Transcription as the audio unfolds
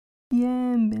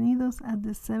Bienvenidos a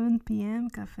The 7 p.m.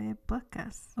 Café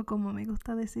Podcast, o como me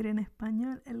gusta decir en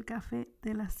español, el café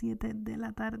de las 7 de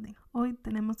la tarde. Hoy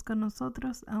tenemos con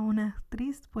nosotros a una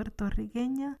actriz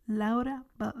puertorriqueña,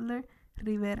 Butler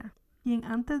Rivera, quien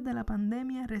antes de la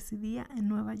pandemia residía en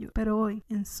Nueva York, pero hoy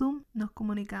en Zoom nos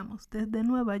comunicamos desde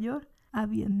Nueva York a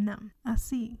Vietnam.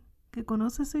 Así que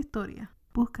conoce su historia,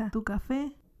 busca tu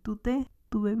café, tu té,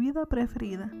 tu bebida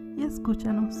preferida y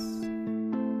escúchanos.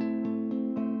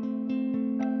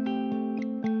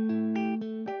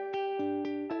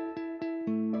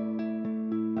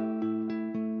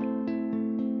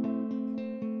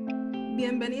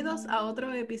 Bienvenidos a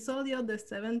otro episodio de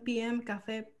 7 p.m.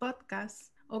 Café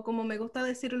Podcast, o como me gusta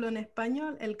decirlo en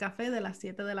español, el café de las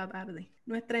 7 de la tarde.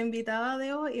 Nuestra invitada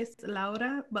de hoy es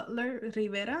Butler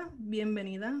Rivera.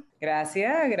 Bienvenida.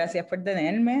 Gracias por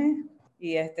tenerme.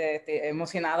 Y estoy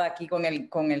emocionada aquí con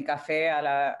el café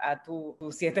a tu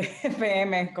 7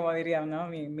 p.m., como dirían, ¿no?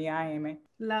 Mi AM.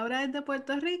 Laura es de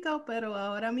Puerto Rico, pero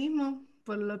ahora mismo,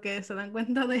 por lo que se dan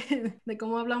cuenta de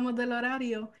cómo hablamos del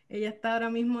horario, ella está ahora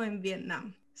mismo en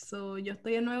Vietnam. Yo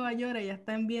estoy en Nueva York, ella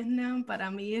está en Vietnam,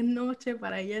 para mí es noche,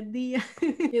 para ella es día,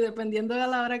 y dependiendo de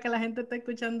la hora que la gente esté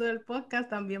escuchando el podcast,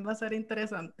 también va a ser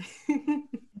interesante.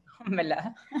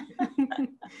 ¿Verdad?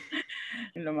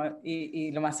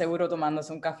 y lo más seguro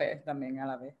tomándose un café también a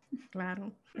la vez.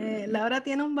 Claro. Laura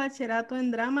tiene un bachillerato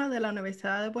en drama de la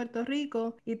Universidad de Puerto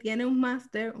Rico y tiene un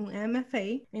máster, un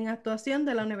MFA, en actuación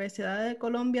de la Universidad de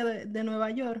Columbia de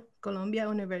Nueva York, Columbia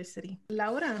University.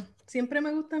 Laura, siempre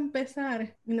me gusta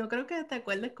empezar, y no creo que te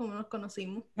acuerdes cómo nos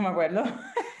conocimos. No me acuerdo.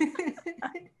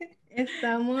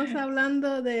 Estamos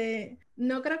hablando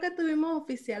no creo que estuvimos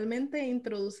oficialmente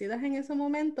introducidas en ese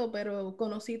momento, pero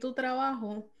conocí tu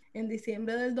trabajo en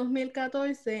diciembre del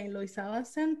 2014 en Loizada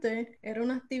Center. Era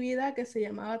una actividad que se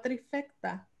llamaba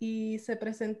Trifecta y se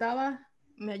presentaba,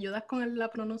 ¿me ayudas con la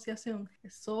pronunciación?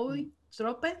 Zoe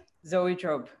Trope. Zoe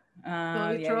Trope.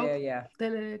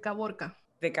 De Caborca.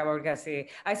 De Caborca, sí.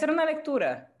 Esa era una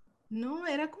lectura. No,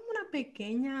 era como una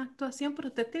pequeña actuación, pero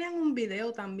ustedes tenían un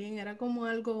video también, era como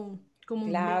algo, como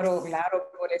un mix. Claro,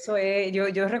 por eso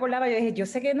yo recordaba, yo dije, yo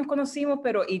sé que nos conocimos,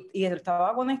 pero, y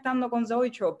estaba conectando con Zoe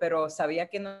Show, pero sabía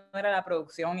que no era la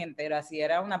producción entera, sí,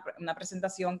 era una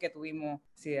presentación que tuvimos,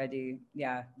 sí, allí,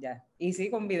 ya, y sí,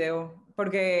 con video,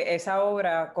 porque esa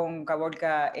obra con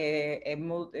Caborca es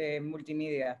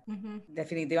multimedia,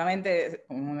 definitivamente,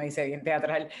 como uno dice, bien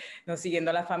teatral, no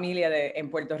siguiendo a la familia en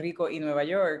Puerto Rico y Nueva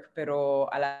York,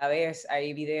 pero a la vez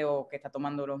hay video que está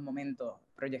tomando los momentos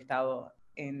proyectados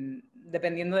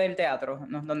dependiendo del teatro,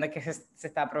 ¿no? Donde es que se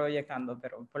está proyectando,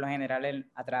 pero por lo general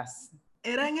atrás.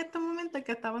 ¿Era en este momento en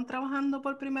que estaban trabajando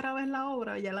por primera vez la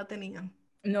obra o ya la tenían?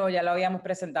 No, ya lo habíamos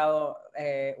presentado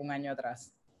un año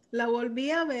atrás. La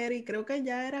volví a ver y creo que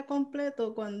ya era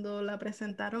completo cuando la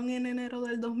presentaron en enero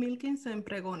del 2015 en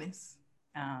Pregones.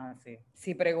 Ah, sí.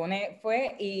 Sí, Pregone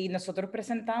fue y nosotros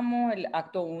presentamos el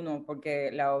acto 1 porque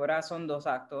la obra son 2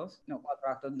 actos, no, 4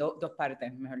 actos, 2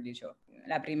 partes, mejor dicho.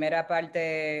 La primera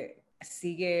parte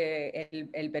sigue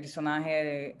el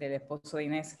personaje del esposo de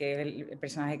Inés, que es el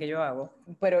personaje que yo hago,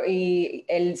 pero y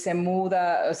él se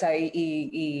muda, o sea,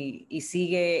 y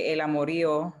sigue el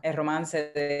amorío, el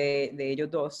romance de ellos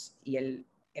dos, y él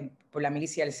por la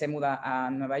milicia él se muda a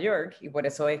Nueva York y por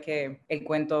eso es que el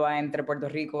cuento va entre Puerto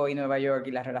Rico y Nueva York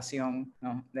y la relación,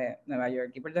 ¿no?, de Nueva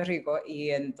York y Puerto Rico, y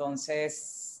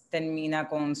entonces termina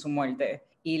con su muerte.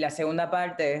 Y la segunda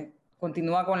parte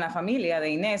continúa con la familia de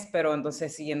Inés, pero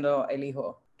entonces siguiendo el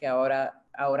hijo, que ahora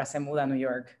se muda a New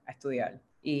York a estudiar.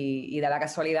 Y da la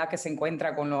casualidad que se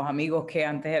encuentra con los amigos que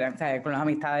antes eran, ¿sabes?, con las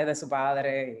amistades de su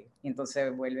padre, y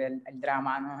entonces vuelve el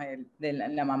drama, ¿no?, de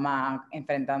la mamá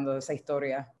enfrentando esa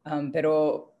historia.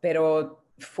 Pero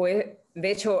fue,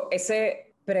 de hecho,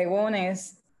 ese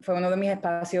Pregones fue uno de mis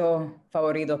espacios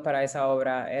favoritos para esa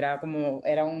obra. Era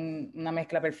una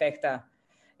mezcla perfecta,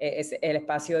 es el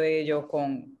espacio de ellos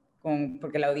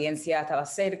porque la audiencia estaba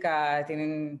cerca,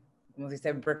 tienen, como se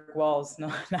dice, brick walls, ¿no?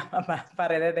 Las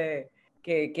paredes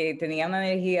que tenía una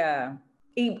energía,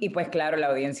 y pues claro, la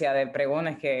audiencia de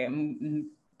Pregones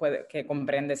que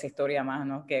comprende esa historia más,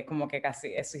 ¿no? Que es como que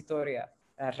casi es su historia,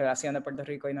 la relación de Puerto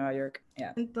Rico y Nueva York.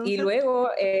 Yeah. Entonces, Y luego,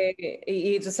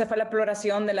 y entonces fue la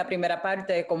exploración de la primera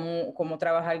parte, cómo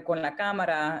trabajar con la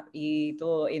cámara y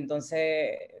todo, y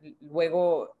entonces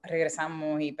luego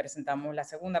regresamos y presentamos la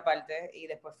segunda parte, y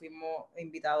después fuimos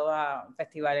invitados a un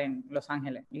festival en Los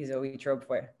Ángeles, y Zoe Trope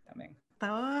fue también.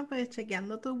 estaba pues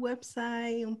chequeando tu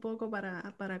website un poco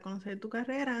para conocer tu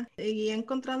carrera y he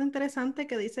encontrado interesante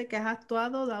que dice que has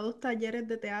actuado, dado talleres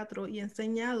de teatro y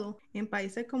enseñado en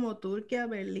países como Turquía,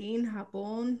 Berlín,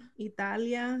 Japón,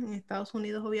 Italia, en Estados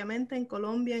Unidos obviamente, en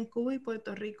Colombia, en Cuba y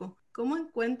Puerto Rico. ¿Cómo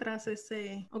encuentras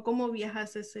o cómo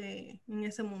viajas en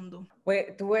ese mundo? Pues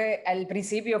al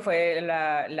principio fue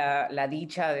la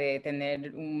dicha de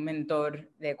tener un mentor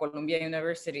de Columbia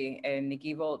University,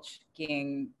 Nicky Volch,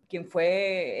 quien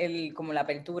fue como la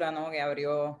apertura, ¿no? Que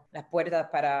abrió las puertas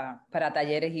para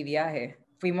talleres y viajes.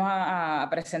 Fuimos a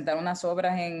presentar unas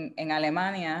obras en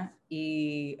Alemania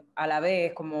y a la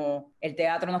vez, como el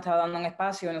teatro nos estaba dando un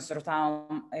espacio, nosotros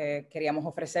queríamos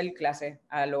ofrecer clases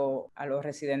a los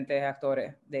residentes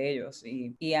actores de ellos.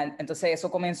 Entonces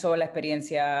eso comenzó la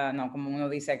experiencia, no, como uno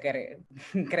dice,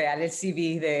 crear el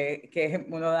CV de que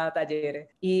uno da talleres.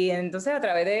 Y entonces a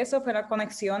través de eso fueron las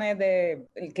conexiones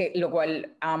lo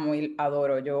cual amo y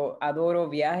adoro. Yo adoro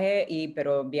viaje,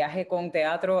 pero viaje con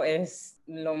teatro es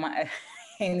lo más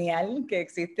genial que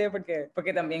existe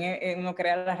porque también uno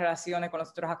crea las relaciones con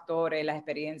los otros actores, las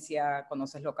experiencias,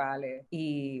 conoces locales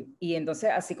y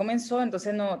entonces así comenzó.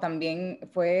 Entonces no, también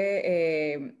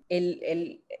fue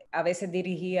él a veces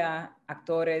dirigía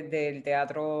actores del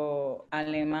teatro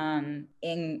alemán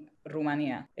en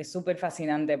Rumanía. Es súper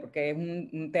fascinante porque es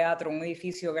un teatro, un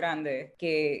edificio grande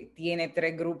que tiene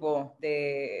 3 grupos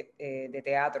de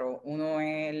teatro. Uno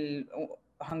es el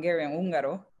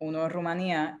húngaro, uno es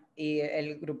Rumanía y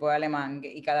el grupo alemán,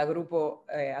 y cada grupo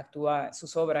actúa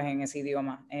sus obras en ese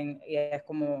idioma, y es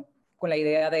como con la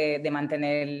idea de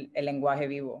mantener el lenguaje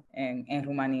vivo en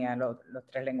Rumanía, los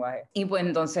 3 lenguajes. Y pues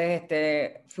entonces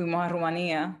fuimos a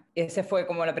Rumanía. Esa fue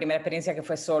como la primera experiencia que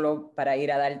fue solo para ir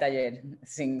a dar taller,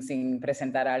 sin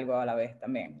presentar algo a la vez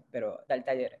también, pero dar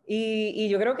taller. Y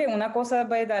yo creo que una cosa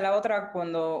va a la otra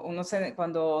cuando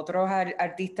otros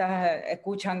artistas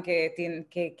escuchan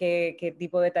qué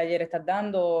tipo de taller estás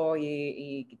dando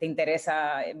y te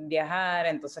interesa viajar,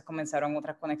 entonces comenzaron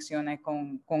otras conexiones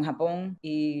con Japón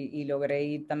y logré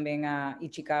ir también a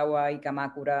Ichikawa y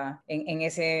Kamakura. En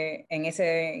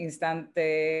ese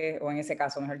instante, o en ese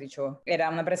caso, mejor dicho, era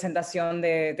una presentación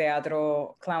de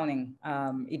teatro clowning,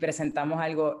 y presentamos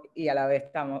algo y a la vez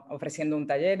estamos ofreciendo un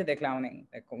taller de clowning,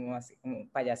 como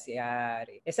payasear.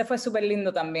 Ese fue súper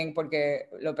lindo también porque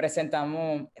lo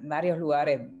presentamos en varios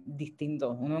lugares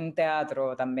distintos, uno en un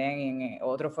teatro también, y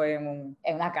otro fue en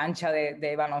una cancha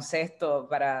de baloncesto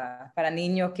para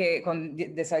niños con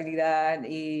disabilidad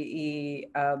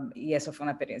y eso fue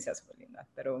una experiencia súper linda.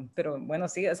 Pero bueno,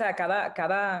 sí, o sea,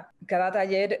 cada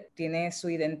taller tiene su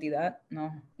identidad,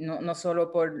 ¿no? No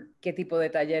solo por qué tipo de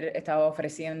taller estaba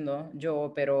ofreciendo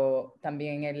yo, pero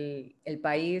también el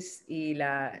país y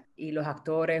los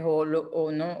actores, o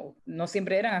no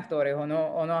siempre eran actores, o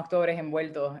no actores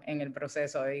envueltos en el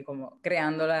proceso y como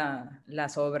creando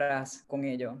las obras con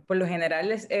ellos. Por lo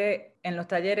general, en los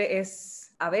talleres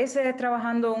a veces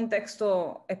trabajando un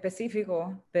texto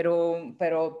específico, pero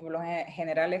por lo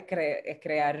general es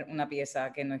crear una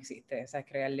pieza que no existe, o sea, es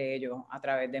crearle ello a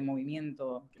través de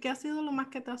movimiento. ¿Qué ha sido lo más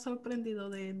que te ha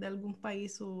sorprendido de algún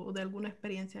país o de alguna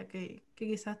experiencia que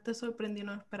quizás te sorprendió y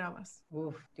no esperabas?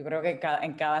 Yo creo que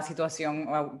en cada situación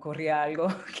ocurría algo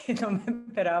que no me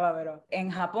esperaba, pero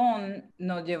en Japón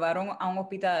nos llevaron a un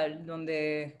hospital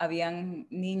donde habían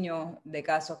niños de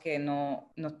casos que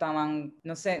no estaban,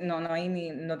 no sé,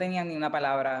 no tenían ni una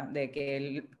palabra de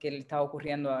que le estaba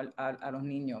ocurriendo a los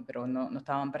niños, pero no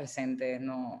estaban presentes,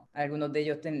 no, algunos de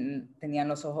ellos tenían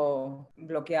los ojos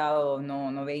bloqueados,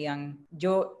 no veían.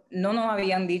 No nos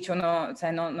habían dicho, o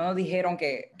sea, no nos dijeron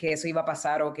que eso iba a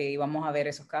pasar o que íbamos a ver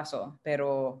esos casos,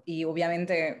 y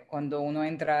obviamente cuando uno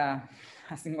entra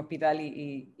a un hospital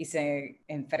y se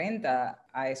enfrenta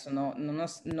a eso,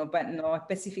 no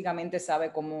específicamente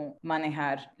sabe cómo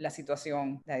manejar la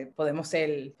situación. O sea, podemos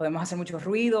hacer mucho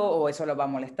ruido, o eso lo va a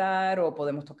molestar, o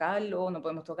podemos tocarlo, no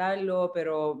podemos tocarlo,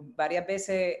 pero varias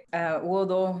veces hubo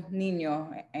 2 niños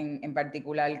en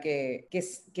particular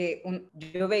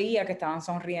yo veía que estaban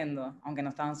sonriendo, aunque no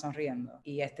estaban sonriendo,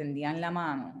 y extendían la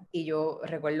mano, y yo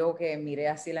recuerdo que miré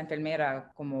así a la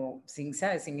enfermera como sin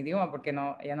idioma, porque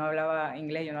ella no hablaba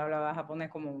inglés, yo no hablaba japonés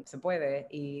como se puede,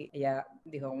 y ella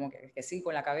dijo como que sí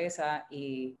con la cabeza,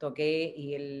 y toqué,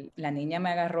 y la niña me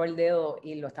agarró el dedo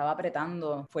y lo estaba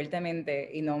apretando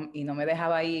fuertemente y no me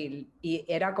dejaba ir, y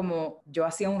era como yo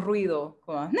hacía un ruido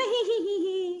como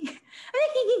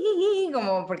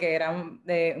como porque era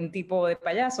un tipo de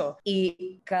payaso,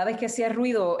 y cada vez que hacía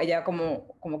ruido ella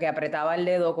como que apretaba el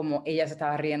dedo, como ella se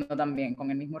estaba riendo también con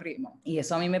el mismo ritmo, y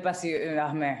eso a mí me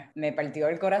partió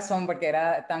el corazón porque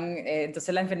era tan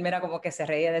entonces la enfermera como que se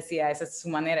reía y decía esa es su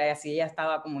manera, y así ella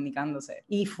estaba comunicándose.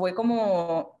 Y fue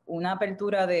como una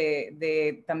apertura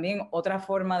de también otra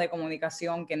forma de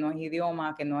comunicación que no es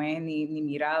idioma, que no es ni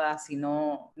mirada,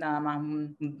 sino nada más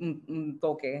un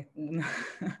toque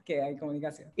que hay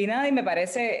comunicación. Y nada, y me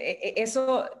parece,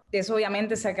 eso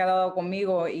obviamente se ha quedado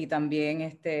conmigo y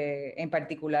también en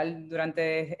particular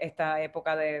durante esta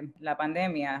época de la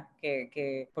pandemia,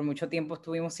 que por mucho tiempo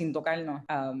estuvimos sin tocarnos.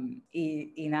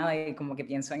 Y nada, y como que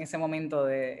pienso en ese momento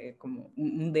de como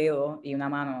un dedo y una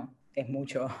mano es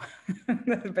mucho,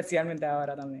 especialmente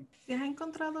ahora también. ¿Y has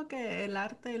encontrado que el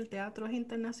arte, el teatro es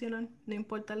internacional? No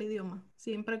importa el idioma.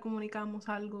 Siempre comunicamos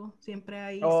algo, siempre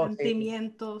hay Oh, sí.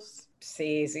 sentimientos.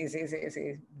 Sí,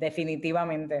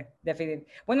 definitivamente.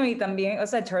 Bueno, y también, o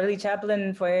sea, Charlie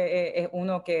Chaplin es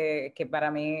uno que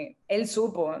para mí, él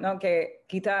supo, ¿no? Que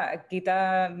quita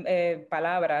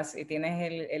palabras y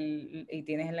y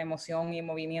tienes la emoción y el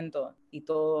movimiento y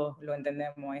todos lo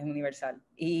entendemos, es universal.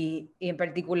 Y en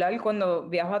particular cuando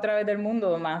viajo a través del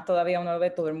mundo, más todavía uno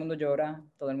ve, todo el mundo llora,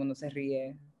 todo el mundo se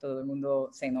ríe, todo el mundo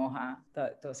se enoja,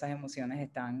 todas esas emociones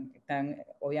están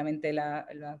obviamente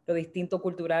lo distinto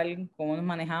cultural, cómo nos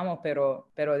manejamos, pero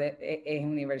es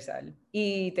universal.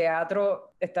 Y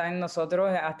teatro está en nosotros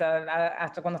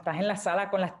hasta cuando estás en la sala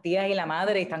con las tías y la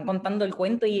madre y están contando el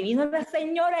cuento y vino la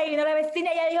señora y vino la vecina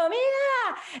y ella dijo,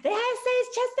 mira, deja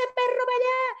ese perro para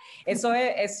allá. Eso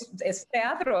es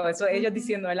teatro, eso ellos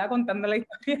diciendo, ¿verdad? Contando la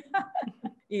historia.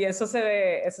 Y eso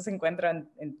eso se encuentra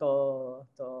en todos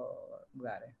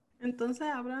lugares. Entonces,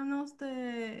 háblanos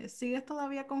de... ¿Sigues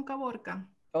todavía con Caborca?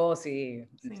 Oh, sí.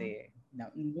 Sí. No,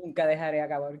 nunca dejaré a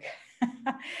Caborca.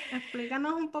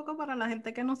 Explícanos un poco para la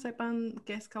gente que no sepan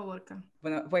qué es Caborca.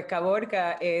 Bueno, pues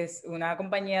Caborca es una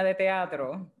compañía de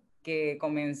teatro que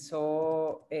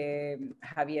comenzó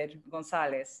Javier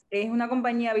González. Es una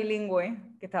compañía bilingüe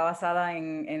que está basada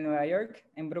en Nueva York,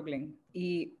 en Brooklyn.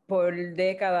 Y por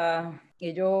décadas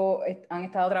ellos han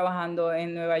estado trabajando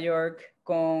en Nueva York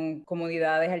con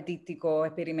comunidades artísticos,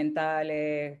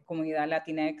 experimentales, comunidad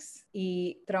latinex,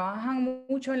 y trabajan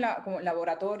mucho como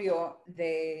laboratorio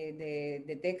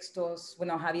de textos.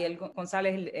 Bueno, Javier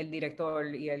González, el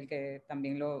director y el que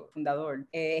también lo fundador,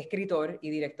 escritor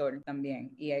y director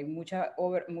también. Y hay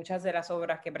muchas de las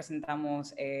obras que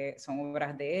presentamos son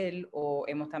obras de él o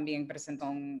hemos también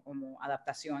presentado como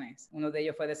adaptaciones. Uno de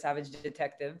ellos fue The Savage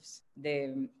Detectives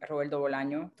de Roberto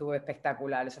Bolaño. Estuvo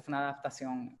espectacular, eso fue una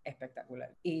adaptación espectacular.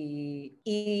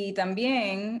 Y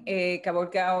también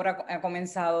Caborca ahora ha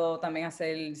comenzado también a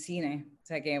hacer cine, o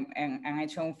sea que han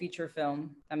hecho un feature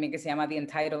film también que se llama The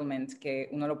Entitlement, que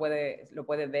uno lo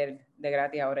puede ver de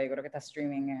gratis ahora, yo creo que está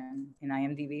streaming en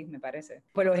IMDb, me parece.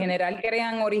 Por lo general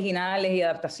crean originales y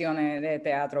adaptaciones de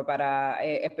teatro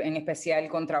en especial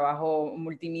con trabajo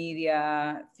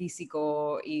multimedia,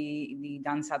 físico y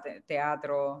danza,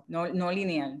 teatro, no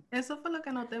lineal. Eso fue lo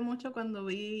que noté mucho cuando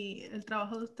vi el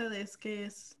trabajo de ustedes, que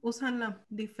usan los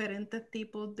diferentes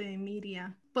tipos de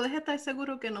media. Puedes estar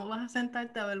seguro que no vas a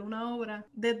sentarte a ver una obra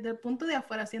desde el punto de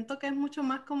afuera. Siento que es mucho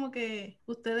más como que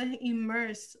ustedes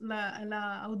immerse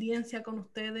la audiencia con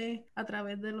ustedes a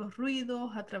través de los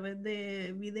ruidos, a través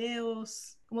de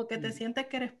videos, como que te sientes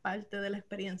que eres parte de la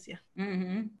experiencia.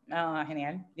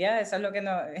 Genial. Ya, eso es lo que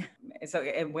no, eso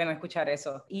es bueno escuchar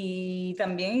eso. Y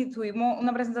también tuvimos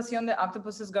una presentación de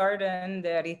Octopus's Garden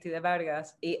de Aristide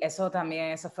Vargas y eso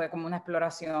fue como una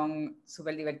exploración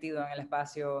súper divertido en el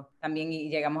espacio también y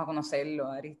llegamos a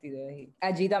conocerlo, Aristide. Y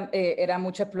allí era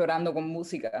mucho explorando con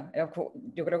música.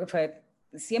 Yo creo que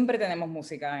siempre tenemos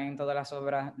música en todas las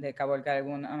obras de Caborca de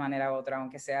alguna manera u otra,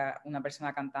 aunque sea una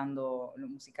persona cantando lo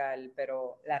musical,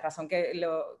 pero la razón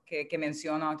que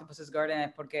menciono Octopus's Garden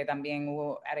es porque también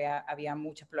había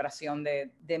mucha exploración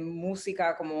de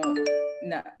música como...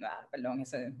 perdón,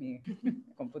 esa es mi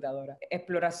computadora.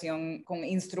 Exploración con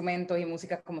instrumentos y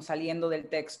músicas como saliendo del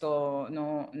texto,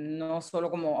 no solo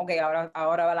como, ok,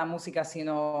 ahora va la música,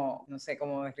 sino, no sé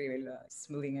cómo describirlo,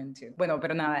 smoothing into. Bueno,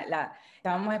 pero nada,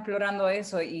 estábamos explorando eso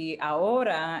y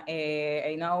ahora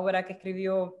hay una obra que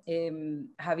escribió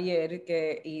Javier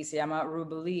y se llama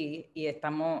Rubilee y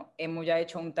hemos ya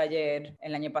hecho un taller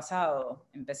el año pasado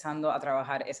empezando a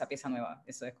trabajar esa pieza nueva.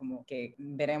 Eso es como que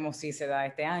veremos si se da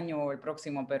este año o el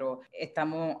próximo, pero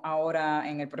estamos ahora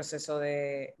en el proceso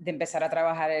de empezar a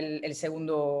trabajar el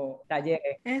segundo taller.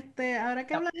 Ahora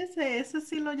que hablas de ese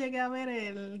sí lo llegué a ver,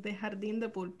 el de Jardín de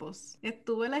Pulpos.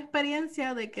 Tuve la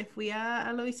experiencia de que fui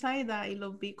a Loisaida y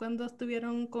los vi cuando estuvieron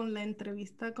tuvieron con la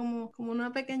entrevista, como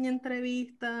una pequeña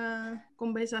entrevista,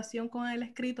 conversación con el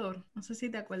escritor. No sé si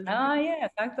te acuerdas. Yeah,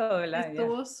 exacto, ¿verdad? Yeah.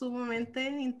 Estuvo sumamente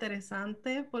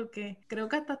interesante porque creo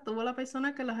que hasta estuvo la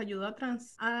persona que los ayudó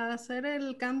a hacer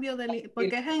el cambio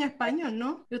porque es en español,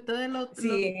 ¿no? Y ustedes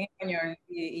Sí, en español,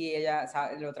 y ella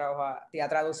lo trajo a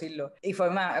traducirlo. Y fue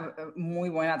una muy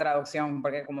buena traducción,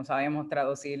 porque como sabemos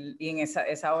traducir, y en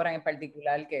esa obra en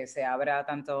particular que se abra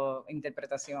tanto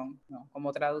interpretación, ¿no?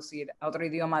 Como traducir a otro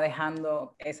idioma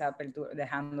dejando esa apertura.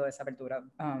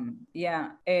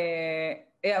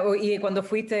 Y cuando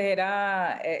fuiste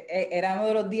era uno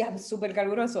de los días súper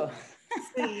calurosos.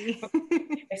 Sí.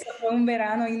 Eso fue un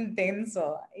verano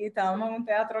intenso y estábamos en un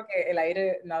teatro que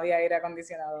no había aire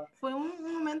acondicionado. Fue un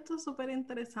momento súper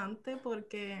interesante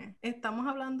porque estamos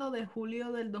hablando de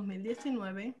julio del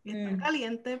 2019 y está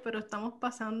caliente, pero estamos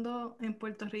pasando en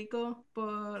Puerto Rico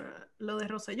por lo de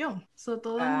Rosellón.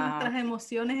 Todas nuestras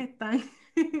emociones están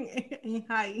en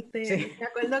high. Sí. Me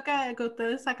acuerdo que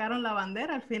ustedes sacaron la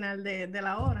bandera al final de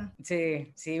la obra.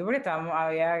 Sí, sí, porque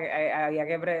había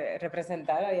que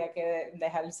representar, había que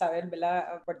dejar saber,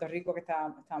 ¿verdad? A Puerto Rico que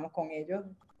estábamos con ellos.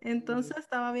 Entonces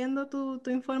estaba viendo tu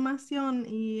información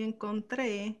y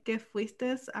encontré que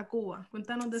fuiste a Cuba.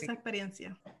 Cuéntanos de Sí. esa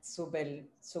experiencia. Súper,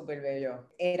 súper bello.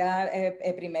 Era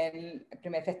el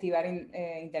primer festival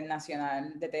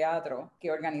internacional de teatro que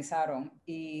organizaron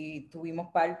y tuvimos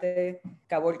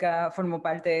Caborca formó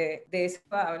parte de ese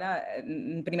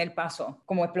un primer paso,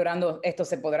 como explorando esto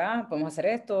se podrá, podemos hacer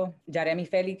esto. Yaremi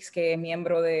Félix, que es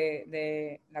miembro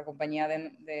de la compañía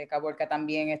de Caborca,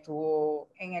 también estuvo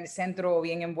en el centro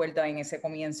bien envuelta en ese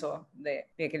comienzo de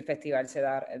que el festival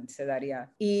se daría.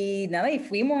 Y nada, y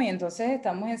fuimos y entonces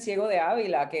estamos en Ciego de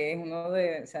Ávila, que es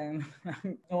o sea,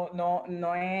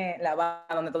 no es La Habana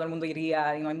donde todo el mundo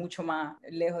iría, y no hay mucho más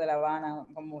lejos de La Habana,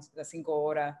 como las 5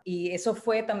 horas. Y eso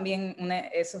fue también una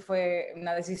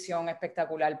decisión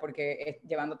espectacular, porque es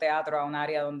llevando teatro a un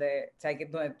área donde, o sea,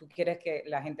 donde tú quieres que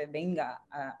la gente venga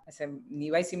a ese, ni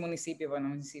va a decir municipio, bueno,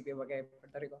 municipio, porque es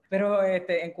Puerto Rico, pero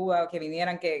en Cuba, que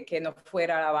vinieran, que no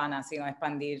fuera a La Habana, sino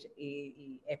expandir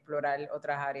y explorar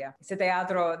otras áreas. Ese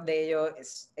teatro de ellos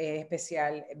es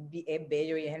especial, es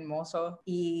bello y es hermoso,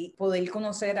 y poder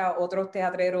conocer a otros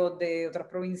teatreros de otras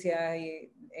provincias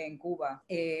en Cuba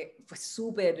fue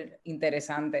súper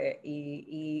interesante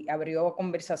y abrió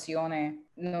conversaciones,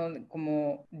 ¿no?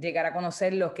 Como llegar a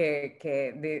conocerlos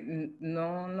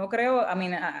no creo,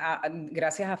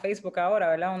 gracias a Facebook ahora,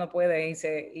 ¿verdad? Uno puede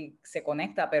y se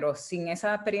conecta, pero sin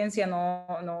esa experiencia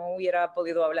no hubiera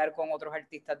podido hablar con otros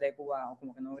artistas de Cuba, o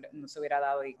como que no se hubiera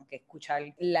dado, y que escuchar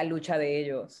la lucha de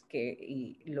ellos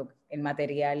el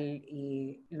material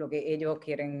y lo que ellos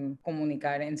quieren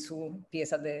comunicar en sus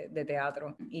piezas de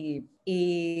teatro.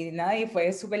 Y nada, y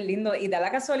fue súper lindo. Y da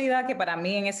la casualidad que para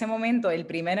mí en ese momento, el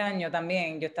primer año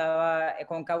también, yo estaba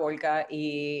con Caborca,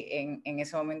 y en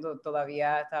ese momento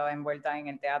todavía estaba envuelta en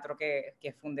el teatro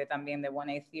que fundé también de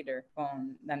One A Theater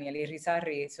con Daniel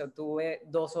Irizarry. Tuve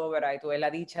 2 obras y tuve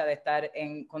la dicha de estar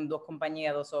con 2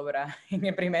 compañías, 2 obras en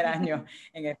el primer año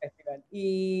en el festival.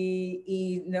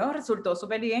 Y no, resultó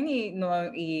súper bien, y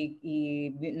nos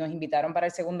invitaron para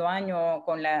el segundo año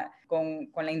con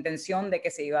la intención de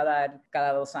que se iba a dar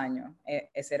cada 2 años.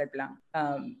 Ese era el plan.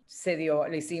 Se dio,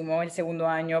 lo hicimos el segundo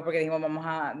año porque dijimos vamos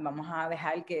a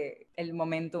dejar que el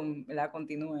momentum la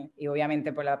continúe, y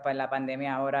obviamente por la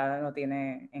pandemia ahora no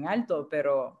tiene en alto,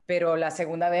 pero la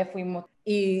segunda vez fuimos.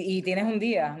 Y tienes un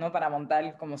día, ¿no? Para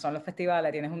montar, como son los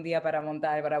festivales, tienes un día para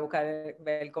montar, para buscar,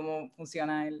 ver cómo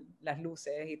funcionan las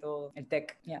luces y todo, el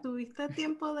tech. Yeah. ¿Tuviste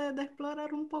tiempo de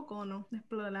explorar un poco, o no? De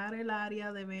explorar el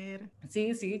área, de ver.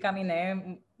 Sí,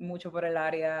 caminé mucho por el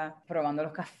área, probando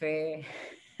los cafés,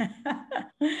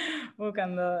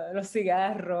 buscando los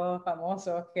cigarros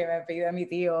famosos que me pide mi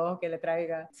tío que le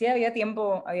traiga. Sí, había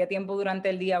tiempo durante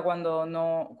el día cuando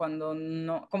no,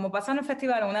 como pasa en el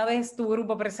festival, una vez tu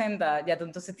grupo presenta, ya tú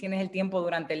entonces tienes el tiempo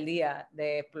durante el día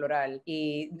de explorar,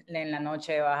 y en la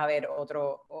noche vas a ver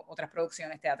otras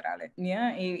producciones teatrales.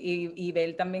 Yeah, y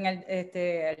ver también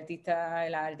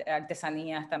artistas, las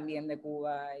artesanías también de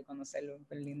Cuba, y conocerlo,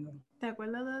 súper lindo. ¿Te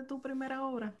acuerdas de tu primera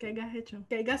obra que hayas hecho?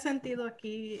 Que hayas sentido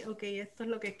aquí, ok, esto es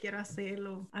lo que quiero hacer,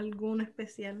 o alguno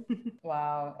especial.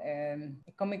 Wow,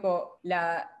 es cómico.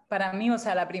 Para mí, o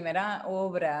sea, la primera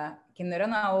obra, que no era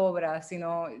una obra,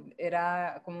 sino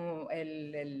era como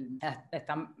la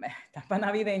estampa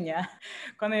navideña,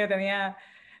 cuando yo tenía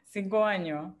 5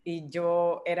 años y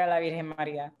yo era la Virgen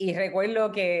María. Y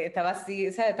recuerdo que estaba así,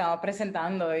 o sea, estábamos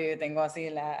presentando y tengo así,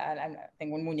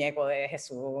 tengo un muñeco de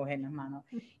Jesús en las manos.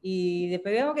 Y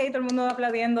después de, ok, todo el mundo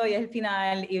aplaudiendo y es el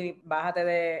final y bájate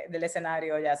del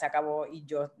escenario, ya se acabó. Y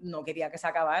yo no quería que se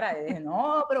acabara. Y dije,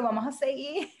 no, pero vamos a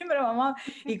seguir, pero vamos.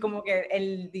 Y como que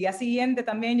el día siguiente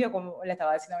también yo como le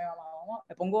estaba diciendo a mi mamá,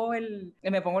 me pongo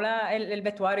el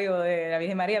vestuario de la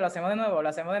Virgen María, lo hacemos de nuevo, lo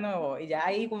hacemos de nuevo. Y ya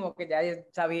ahí como que ya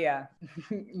sabía,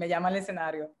 me llama al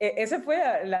escenario. Esa fue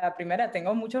la primera,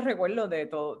 tengo muchos recuerdos de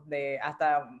todo, de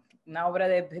hasta una obra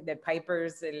de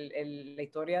Pipers, la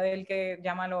historia del que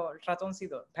llama los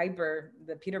ratoncitos, Piper,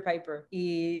 de Peter Piper.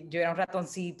 Y yo era un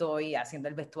ratoncito y haciendo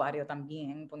el vestuario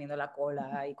también, poniendo la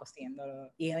cola y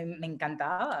cosiéndolo. Y me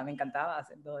encantaba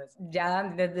hacer todo eso. Ya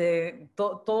desde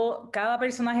cada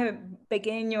personaje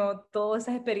pequeño, todas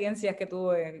esas experiencias que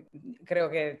tuve, creo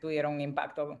que tuvieron un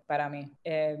impacto para mí.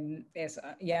 Eso.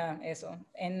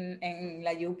 En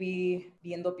la Yupi,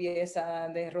 viendo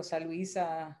piezas de Rosa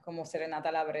Luisa como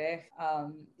Serenata Labrej,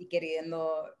 y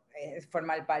queriendo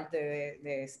formar parte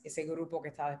de ese grupo que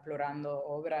estaba explorando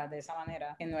obras de esa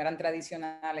manera, que no eran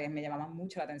tradicionales, me llamaban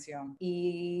mucho la atención.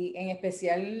 Y en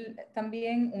especial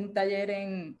también un taller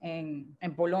en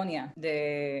Polonia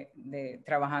de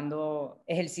trabajando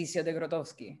ejercicios de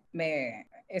Grotowski.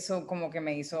 Eso como que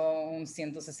me hizo un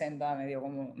 160, me dio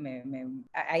como,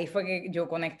 ahí fue que yo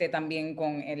conecté también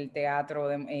con el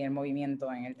teatro y el movimiento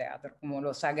en el teatro, como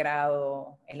lo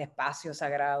sagrado, el espacio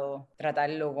sagrado,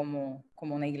 tratarlo como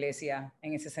una iglesia,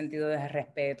 en ese sentido de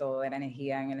respeto, de la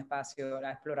energía en el espacio,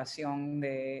 la exploración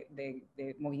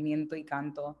de movimiento y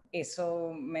canto.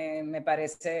 Eso me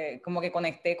parece, como que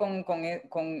conecté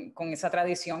con esa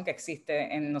tradición que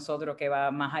existe en nosotros, que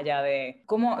va más allá de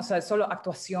cómo, o sea, solo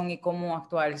actuación y cómo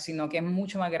actuar, sino que es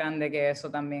mucho más grande que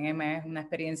eso también. Es una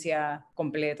experiencia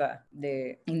completa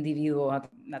de individuos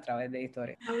a través de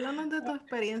historia. Háblanos de tus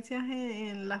experiencias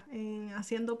en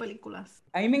haciendo películas.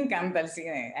 A mí me encanta el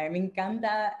cine, a mí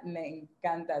me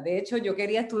encanta. De hecho, yo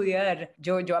quería estudiar,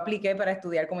 yo apliqué para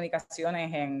estudiar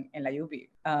comunicaciones en la UPI,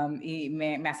 y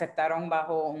me aceptaron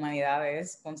bajo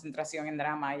humanidades, concentración en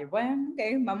drama. Y bueno, ok,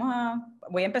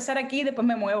 voy a empezar aquí y después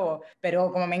me muevo.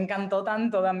 Pero como me encantó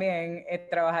tanto también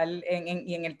trabajar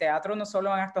y en el teatro, no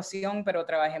solo en actuación, pero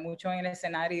trabajé mucho en el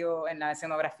escenario, en la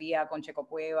escenografía con Checo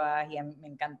Cuevas, y a mí me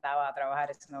encantaba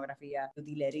trabajar escenografía,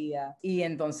 utilería. Y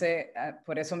entonces,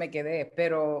 por eso me quedé.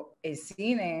 Pero el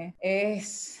cine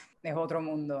es otro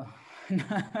mundo.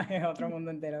 Es otro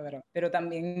mundo entero, pero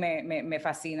también me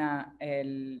fascina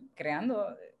el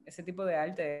creando ese tipo de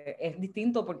arte. Es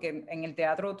distinto porque en el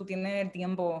teatro tú tienes el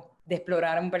tiempo de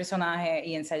explorar un personaje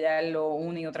y ensayarlo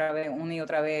una y otra vez,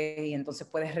 y entonces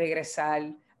puedes regresar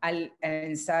al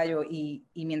ensayo y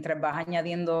mientras vas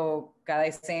añadiendo cada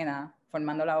escena,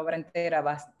 formando la obra entera,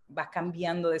 vas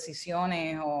cambiando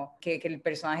decisiones o que el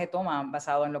personaje toma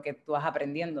basado en lo que tú vas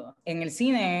aprendiendo. En el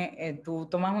cine, tú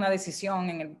tomas una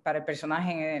decisión para el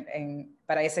personaje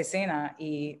para esa escena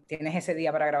y tienes ese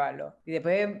día para grabarlo. Y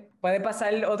después puede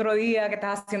pasar otro día que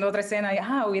estás haciendo otra escena y,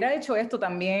 hubiera hecho esto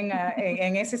también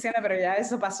en esa escena, pero ya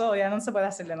eso pasó, ya no se puede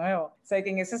hacer de nuevo. O sea,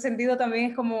 que en ese sentido también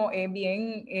es como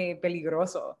bien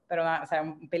peligroso, pero o sea,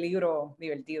 un peligro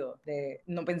divertido de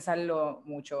no pensarlo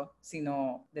mucho,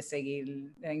 sino de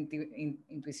seguir la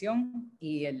intuición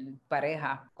y el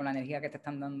pareja con la energía que te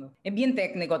están dando. Es bien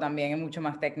técnico también, es mucho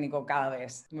más técnico cada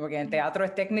vez, porque en el teatro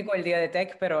es técnico el día de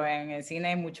tech, pero en el cine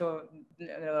es mucho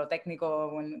lo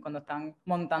técnico cuando están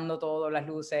montando todo, las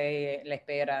luces, la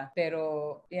espera,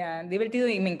 pero divertido,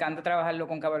 y me encanta trabajarlo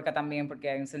con Caborca también porque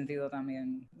hay un sentido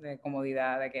también de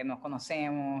comodidad, de que nos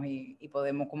conocemos y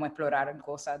podemos como explorar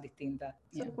cosas distintas.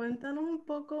 So, cuéntanos un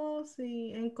poco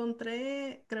si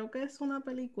encontré, creo que es una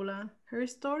película, Her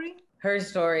Story. Her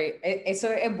Story,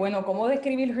 eso es bueno. ¿Cómo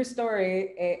describir Her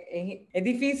Story? Es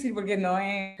difícil porque no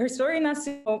es... Her Story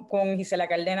nació con Gisela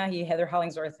Cárdenas y Heather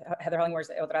Hollingsworth. Heather Hollingsworth,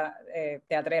 otra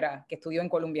teatrera que estudió en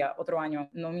Columbia otro año,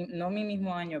 no mi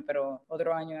mismo año, pero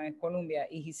otro año en Columbia.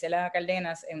 Y Gisela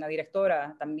Cárdenas es una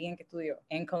directora también que estudió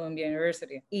en Columbia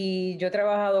University. Y yo he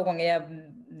trabajado con ella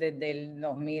desde el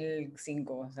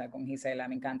 2005, o sea, con Gisela,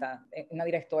 me encanta. Es una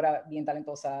directora bien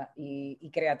talentosa y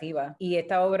creativa. Y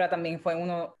esta obra también fue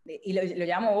y lo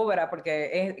llamo obra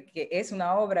porque es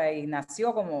una obra y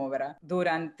nació como obra.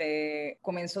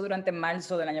 Comenzó durante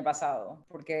marzo del año pasado,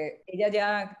 porque ella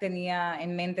ya tenía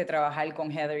en mente trabajar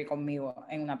con Heather y conmigo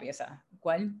en una pieza.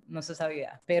 ¿Cuál? No se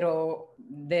sabía. Pero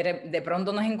de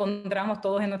pronto nos encontramos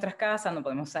todos en nuestras casas, no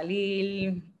podemos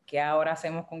salir. ¿Qué ahora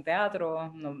hacemos con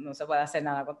teatro? No se puede hacer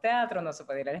nada con teatro, no se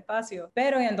puede ir al espacio.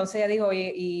 Pero entonces ella dijo,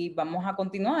 oye, y vamos a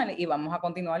continuar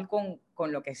con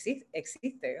con lo que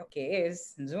existe, que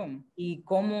es Zoom, y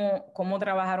cómo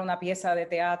trabajar una pieza de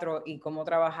teatro y cómo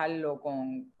trabajarlo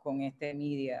con este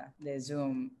media de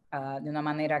Zoom de una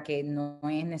manera que no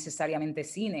es necesariamente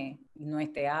cine, no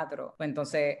es teatro. Pues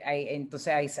entonces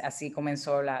así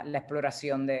comenzó la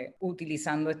exploración de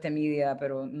utilizando este media,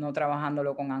 pero no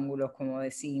trabajándolo con ángulos como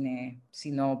de cine,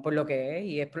 sino por lo que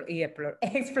es y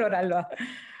explorarlo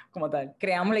como tal.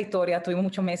 Creamos la historia, estuvimos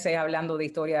muchos meses hablando de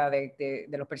historia de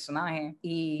los personajes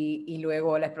y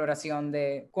luego la exploración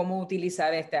de cómo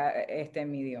utilizar este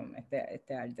medium,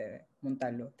 este arte, de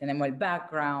montarlo. Tenemos el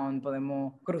background,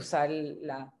 podemos cruzar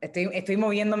Estoy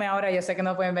moviéndome ahora, yo sé que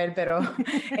no pueden ver, pero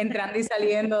entrando y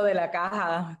saliendo de la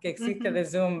caja que existe de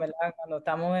Zoom, ¿verdad? Cuando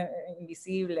estamos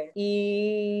invisibles.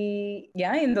 Y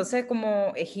ya, entonces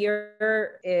como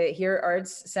Here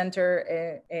Arts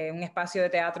Center, un espacio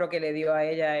de teatro que le dio a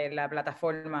ella la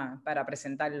plataforma para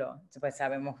presentarlo. Pues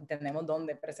tenemos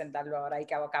dónde presentarlo, ahora hay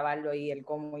que acabarlo y el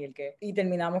cómo y el qué. Y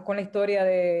terminamos con la historia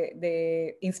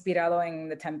inspirado en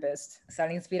The Tempest.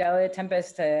 Sale inspirado de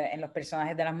Tempest en los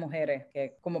personajes de las mujeres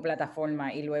que, como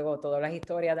plataforma, y luego todas las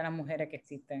historias de las mujeres que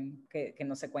existen, que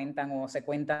no se cuentan o se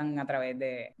cuentan a través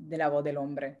de la voz del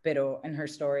hombre, pero en Her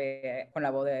Story con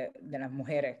la voz de las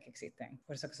mujeres que existen.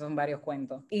 Por eso que son varios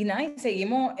cuentos. Y nada,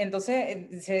 seguimos,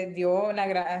 entonces se dio la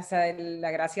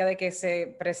gracia de que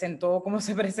se presentó como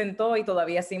se presentó y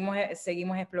todavía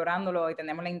seguimos explorándolo y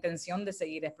tenemos la intención de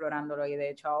seguir explorándolo. Y de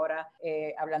hecho ahora,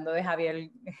 hablando de Javier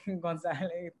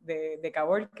González de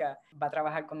Caborca, va a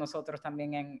trabajar con nosotros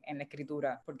también en la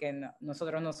escritura, porque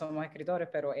nosotros no somos escritores,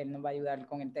 pero él nos va a ayudar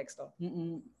con el texto,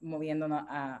 moviéndonos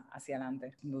hacia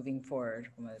adelante, moving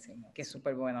forward, como decimos, que es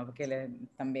súper bueno, porque él es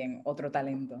también otro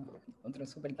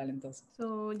súper talentoso.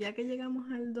 So, ya que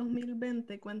llegamos al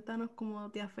 2020, cuéntanos cómo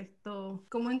te afectó,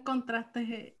 cómo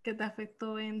encontraste que te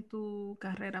afectó en tu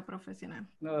carrera profesional.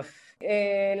 La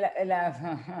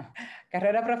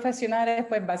carrera profesional es,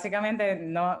 pues básicamente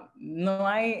no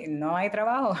hay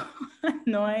trabajo,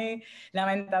 no hay,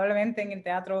 lamentablemente en el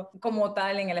teatro como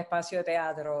tal, en el espacio de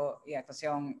teatro y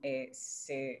actuación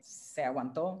se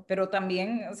aguantó, pero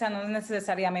también, o sea, no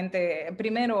necesariamente,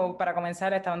 primero para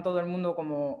comenzar estaban todo el mundo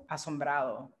como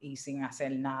asombrado y sin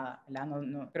hacer nada,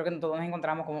 ¿verdad? Creo que todos nos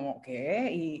encontramos como, ¿qué?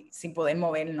 Y sin poder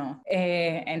movernos.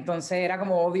 Entonces era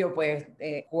como obvio, pues,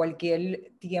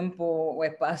 cualquier tiempo o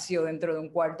espacio dentro de un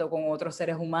cuarto con otros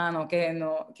seres humanos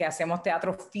que hacemos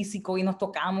teatro físico y nos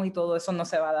tocamos y todo eso no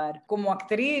se va a dar. Como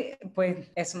actriz,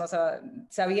 pues eso no se va a dar.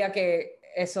 Sabía que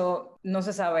eso no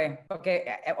se sabe, porque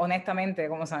honestamente,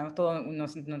 como sabemos todos, no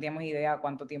teníamos idea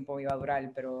cuánto tiempo iba a durar,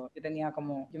 pero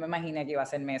yo me imaginé que iba a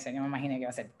ser meses, yo me imaginé que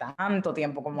iba a ser tanto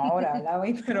tiempo como ahora, ¿verdad?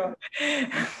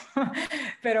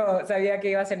 Pero sabía que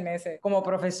iba a ser meses. Como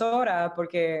profesora,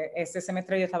 porque ese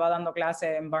semestre yo estaba dando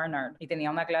clase en Barnard y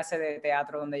tenía una clase de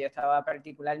teatro donde yo estaba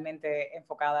particularmente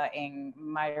enfocada en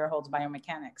Meyerhold's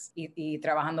Biomechanics y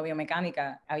trabajando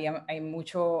biomecánica. Hay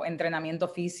mucho entrenamiento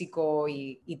físico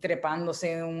y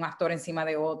trepándose un actor encima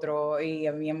de otro y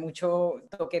había mucho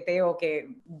toqueteo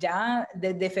que ya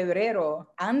desde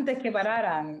febrero, antes que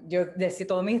pararan, yo decía a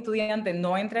todos mis estudiantes,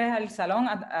 no entres al salón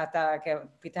hasta que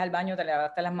fuiste al baño, te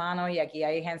lavaste las manos y aquí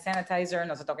hay hand sanitizer,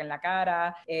 no se toquen la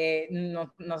cara,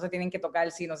 no se tienen que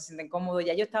tocar si no se sienten cómodos.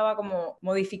 Ya yo estaba como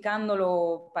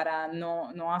modificándolo para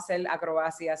no hacer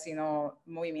acrobacias, sino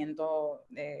movimiento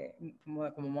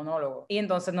como monólogo. Y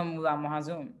entonces nos mudamos a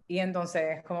Zoom. Y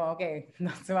entonces como, ok,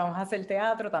 entonces vamos a hacer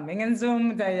teatro también en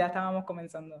Zoom, ya estábamos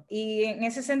comenzando. Y en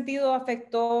ese sentido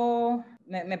afectó,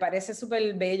 me parece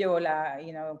súper bello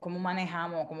cómo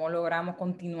manejamos, cómo logramos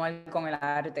continuar con el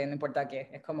arte, no importa qué.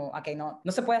 Es como, ok,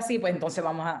 no se puede así, pues entonces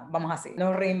vamos así.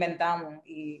 Nos reinventamos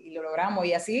y lo logramos.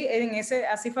 Y así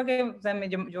fue que, o sea,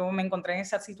 yo me encontré en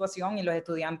esa situación y los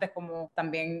estudiantes como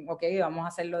también, ok, vamos a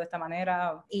hacerlo de esta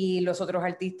manera. Y los otros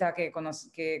artistas que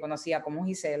conocía como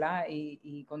Gisela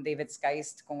y con David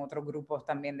Skeist, con otros grupos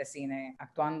también de cine,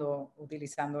 actuando,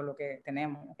 utilizando lo que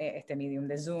tenemos, este medium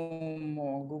de Zoom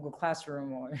o Google Classroom.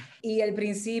 Y al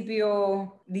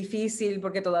principio difícil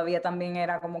porque todavía también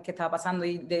era como que estaba pasando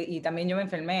y también yo me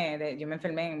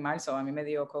enfermé en marzo, a mí me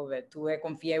dio COVID, tuve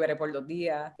con fiebre por 2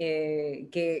 días,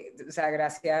 o sea,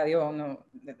 gracias a Dios,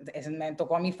 me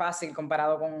tocó a mí fácil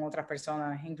comparado con otras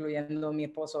personas, incluyendo mi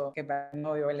esposo, que para mi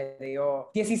novio le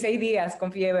dio 16 días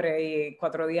con fiebre y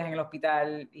 4 días en el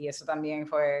hospital y eso también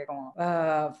fue como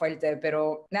fuerte,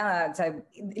 pero nada, o sea,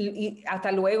 y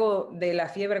hasta luego de la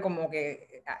fiebre como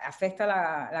que afecta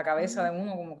la cabeza de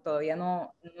uno, como todavía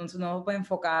no puede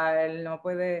enfocar, no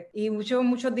puede... Y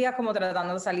muchos días como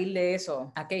tratando de salir de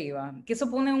eso. ¿A qué iba? ¿Qué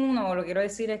supone uno? Lo que quiero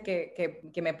decir es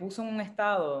que me puso en un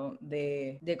estado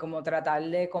de como tratar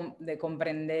de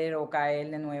comprender o caer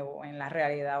de nuevo en la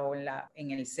realidad o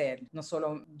en el ser. No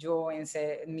solo yo en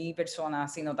ser mi persona,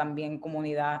 sino también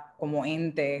comunidad, como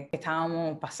ente que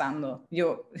estábamos pasando.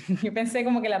 Yo pensé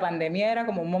como que la pandemia era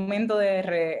como un momento de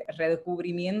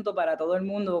redescubrimiento para todo el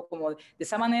mundo, como de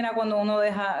esa manera cuando uno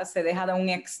se deja de un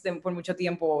ex por mucho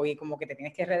tiempo y como que te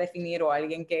tienes que redefinir, o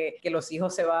alguien que los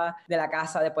hijos se va de la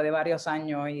casa después de varios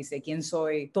años y dice quién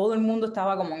soy. Todo el mundo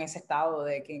estaba como en ese estado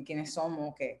de quiénes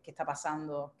somos, qué está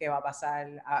pasando, qué va a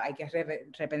pasar, hay que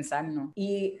repensarnos.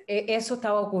 Y eso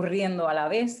estaba ocurriendo a la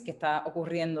vez que está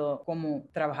ocurriendo cómo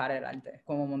trabajar el arte,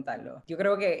 cómo montarlo. Yo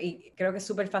creo que es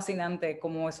súper fascinante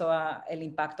cómo el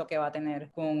impacto que va a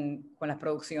tener con las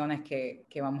producciones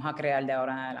que vamos a crear de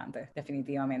ahora en adelante,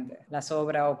 definitivamente. Las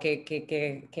obras o que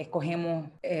escogemos,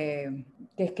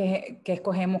 que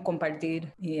escogemos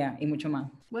compartir y mucho más.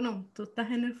 Bueno, tú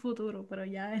estás en el futuro, pero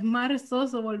ya es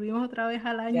marzoso, volvimos otra vez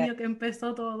al año que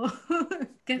empezó todo.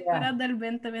 ¿Qué esperas del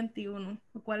 2021?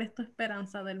 ¿Cuál es tu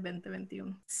esperanza del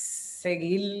 2021?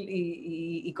 Seguir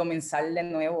y comenzar de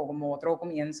nuevo, como otro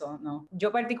comienzo, ¿no?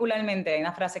 Yo particularmente, hay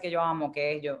una frase que yo amo,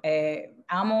 que es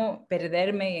amo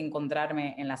perderme y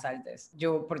encontrarme en las artes.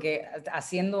 Porque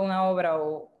haciendo una obra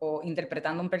o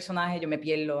interpretando un personaje, yo me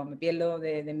pierdo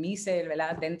de mi ser,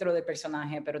 ¿verdad? Dentro del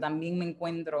personaje, pero también me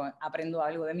encuentro, aprendo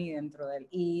algo de mí dentro de él.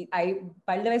 Y hay un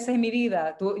par de veces en mi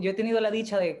vida, yo he tenido la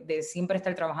dicha de siempre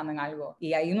estar trabajando en algo.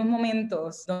 Y hay unos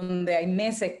momentos donde hay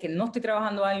meses que no estoy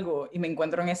trabajando algo y me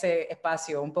encuentro en ese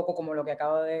espacio, un poco como lo que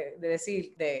acabo de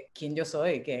decir, de quién yo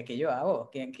soy, qué yo hago,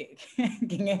 quién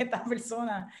es esta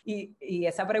persona. Y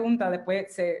esa pregunta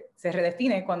después se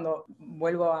redefine cuando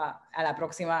vuelvo al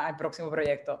próximo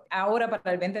proyecto. Ahora,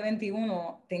 para el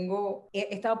 2021, tengo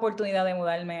esta oportunidad de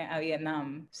mudarme a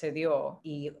Vietnam, se dio,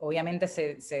 y obviamente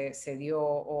se dio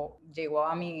o llegó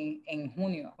a mí en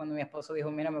junio, cuando mi esposo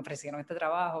dijo, mira, me ofrecieron este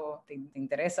trabajo, ¿te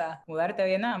interesa mudarte a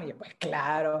Vietnam? Y yo, pues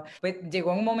claro. Pues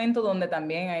llegó un momento donde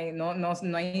también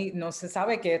no se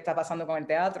sabe qué está pasando con el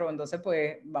teatro, entonces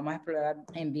pues vamos a explorar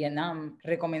en Vietnam,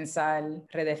 recomenzar,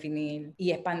 redefinir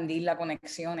y expandir las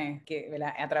conexiones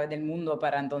 ¿verdad? A través del mundo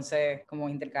para entonces como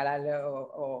intercalar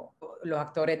o los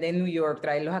actores de New York,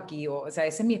 traerlos aquí, o sea,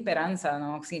 esa es mi esperanza,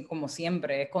 ¿no? Sí, como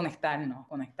siempre, es conectar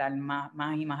más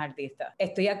y más artistas.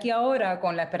 Estoy aquí ahora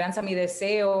con la esperanza, mi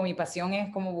deseo, mi pasión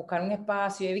es como buscar un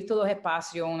espacio. He visto dos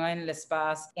espacios, uno en el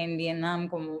Espace en Vietnam,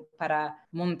 como para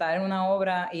montar una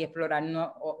obra y explorar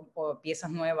o piezas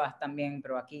nuevas también,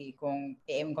 pero aquí con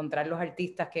encontrar los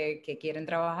artistas que quieren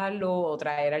trabajarlo, o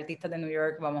traer artistas de New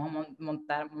York, vamos a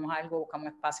montar algo, buscamos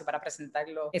un espacio para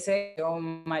presentarlo. Ese es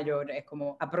mayor, es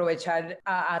como aprovechar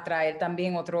a traer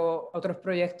también otros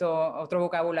proyectos, otro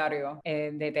vocabulario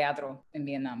de teatro en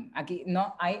Vietnam. Aquí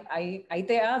no hay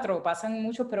teatro, pasan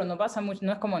muchos, pero no pasa mucho,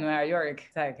 no es como Nueva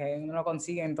York, ¿sabes? Que uno lo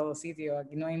consigue en todos sitios.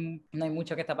 Aquí no hay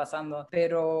mucho que está pasando,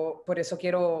 pero por eso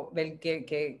quiero ver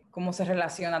cómo se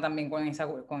relaciona también con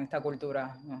esta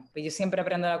cultura, ¿no? Pues yo siempre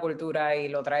aprendo la cultura y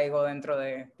lo traigo dentro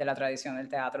de la tradición del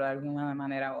teatro de alguna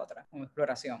manera u otra, como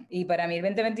exploración. Y para mí el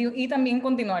 2021, y también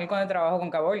continuar con el trabajo con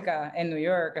Cabolca en New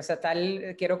York, o sea,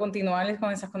 quiero continuar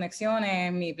con esas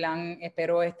conexiones. Mi plan,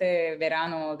 espero este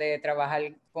verano, de trabajar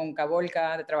con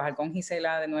Cabolca, de trabajar con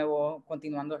Gisela de nuevo,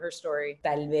 continuando Her Story.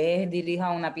 Tal vez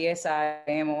dirija una pieza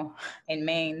en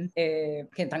Maine que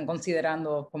están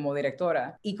considerando como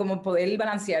directora, y como poder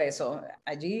balancear eso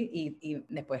allí y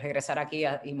después regresar aquí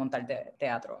y montar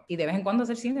teatro. Y de vez en cuando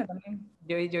hacer cine también.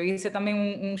 Yo hice también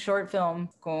un short film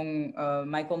con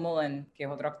Michael Mullen, que es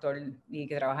otro actor y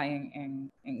que trabaja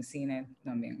en cine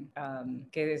también.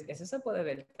 Que eso se puede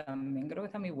ver también, creo que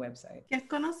está en mi website. ¿Qué es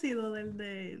conocido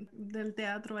del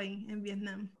teatro ahí en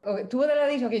Vietnam? Tú te lo has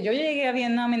dicho que yo llegué a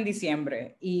Vietnam en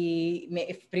diciembre y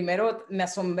primero me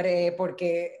asombré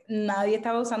porque nadie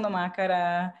estaba usando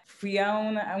máscara. Fui a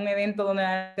un evento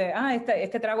donde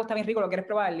este trago está bien rico, ¿lo quieres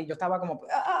probar? Y yo estaba como,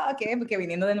 ¿qué? Porque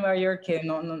viniendo de Nueva York, que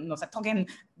no se toquen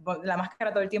la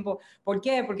máscara todo el tiempo. ¿Por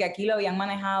qué? Porque aquí lo habían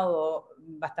manejado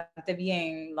bastante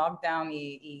bien, lockdown,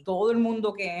 y todo el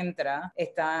mundo que entra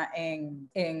está en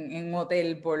un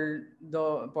hotel por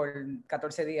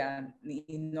 14 días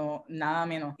y no, nada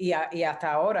menos. Y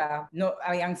hasta ahora no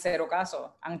habían 0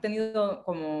 casos. Han tenido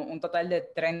como un total de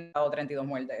 30 o 32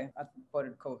 muertes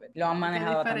por COVID. Lo han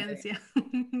manejado Qué bastante bien. diferencia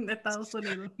de Estados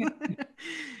Unidos.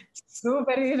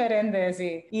 Súper diferente,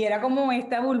 sí. Y era como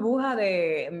esta burbuja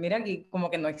de, mira aquí, como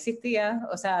que no existía,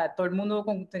 o sea, todo el mundo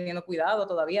teniendo cuidado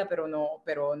todavía, pero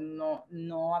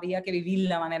no había que vivir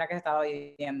la manera que se estaba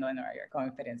viviendo en Nueva York, con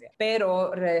experiencia.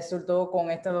 Pero resultó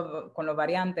con los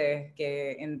variantes,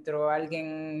 que entró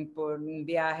alguien por un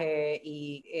viaje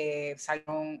y salió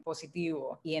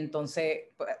positivo, y entonces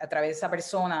a través de esa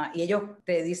persona, y ellos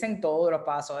te dicen todos los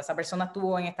pasos, esa persona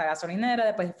estuvo en esta gasolinera,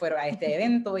 después fueron a este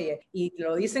evento, y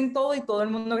lo dicen todo, y todo el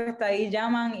mundo que está ahí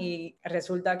llaman, y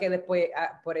resulta que después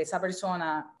por esa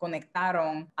persona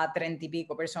conectaron a 30 y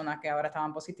pico personas que ahora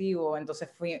estaban positivos, entonces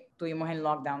estuvimos en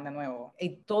lockdown de nuevo.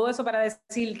 Y todo eso para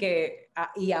decir que,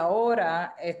 y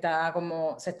ahora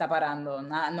se está parando,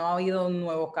 no ha habido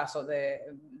nuevos casos de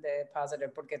positive,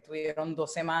 porque tuvieron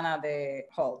 2 semanas de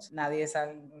halt, nadie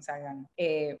salgan.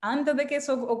 Antes de que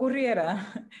eso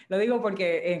ocurriera, lo digo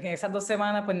porque en esas 2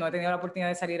 semanas pues no he tenido la oportunidad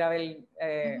de salir a ver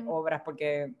obras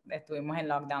porque estuvimos en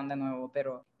lockdown de nuevo,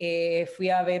 pero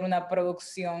fui a ver una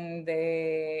producción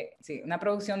de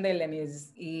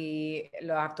Lemis, y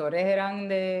los actores eran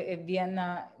de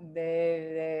Vietnam,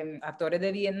 de actores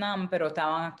de Vietnam, pero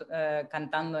estaban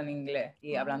cantando en inglés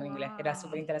y hablando inglés. Era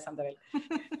súper interesante ver.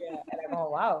 Era como,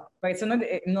 wow. Porque eso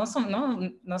no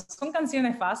son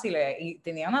canciones fáciles, y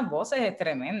tenía unas voces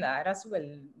tremendas, era súper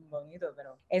bonito,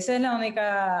 pero esa es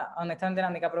honestamente la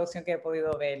única producción que he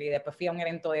podido ver. Y después fui a un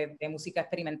evento de música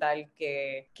experimental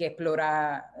que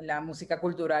explora la música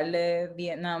cultural de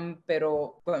Vietnam,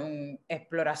 pero con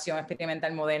exploración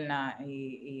experimental moderna,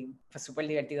 y fue súper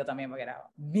divertido también porque era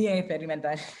bien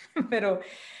experimental. Pero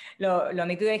lo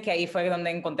nítido es que ahí fue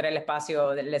donde encontré el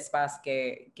espacio del espacio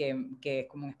que es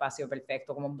como un espacio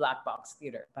perfecto, como un black box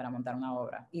theater para montar una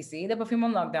obra. Y sí, después fuimos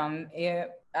en lockdown.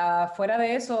 Fuera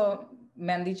de eso,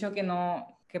 me han dicho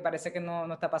que parece que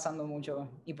no está pasando mucho,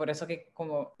 y por eso que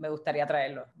como me gustaría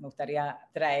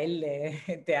traerle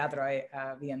teatro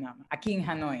a Vietnam, aquí en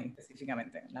Hanoi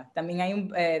específicamente. También hay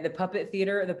The Puppet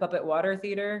Theater, The Puppet Water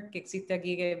Theater, que existe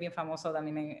aquí, que es bien famoso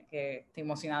también, que estoy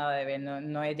emocionada de ver.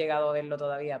 No he llegado a verlo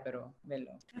todavía, pero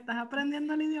verlo. ¿Estás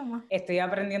aprendiendo el idioma? Estoy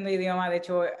aprendiendo idioma, de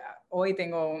hecho hoy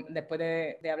después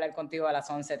de hablar contigo a las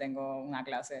 11, tengo una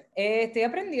clase. Estoy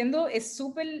aprendiendo, es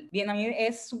súper bien, a mí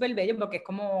es súper bello porque es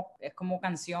como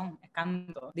canción, es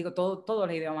canto. Digo, todos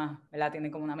los idiomas, ¿verdad? Tienen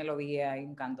como una melodía y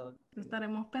un canto.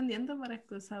 Estaremos pendientes para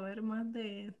saber más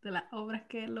de las obras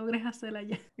que logres hacer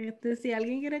allá. Si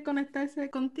alguien quiere conectarse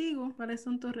contigo, ¿cuáles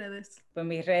son tus redes? Pues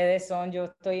mis redes yo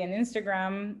estoy en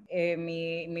Instagram,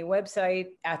 mi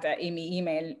website y mi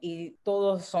email, y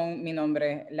todos son mi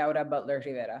nombre, Laura Butler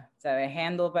Rivera. ¿Sabes?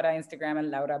 Handle para Instagram es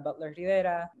Laura Butler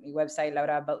Rivera, mi website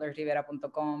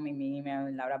laurabutlerrivera.com, y mi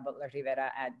email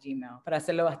laurabutlerrivera@gmail.com, para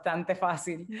hacerlo bastante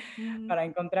fácil para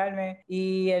encontrarme.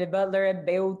 Y el Butler es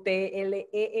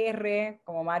Butler,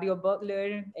 como Mario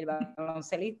Butler, el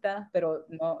baloncelista, pero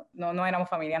no éramos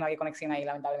familia, no había conexión ahí,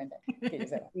 lamentablemente. Que yo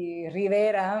sepa. Y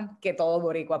Rivera, que todos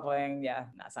boricuas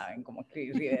ya saben cómo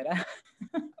escribir Rivera.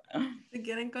 Si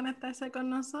quieren conectarse con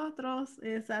nosotros,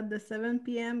 es at the 7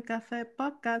 p.m. Café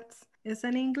Podcasts. Es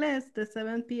en inglés, The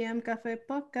 7 p.m. Café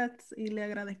Podcasts, y le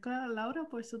agradezco a Laura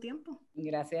por su tiempo.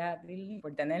 Gracias a ti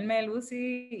por tenerme,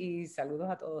 Lucy, y saludos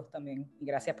a todos también. Y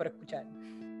gracias por escuchar.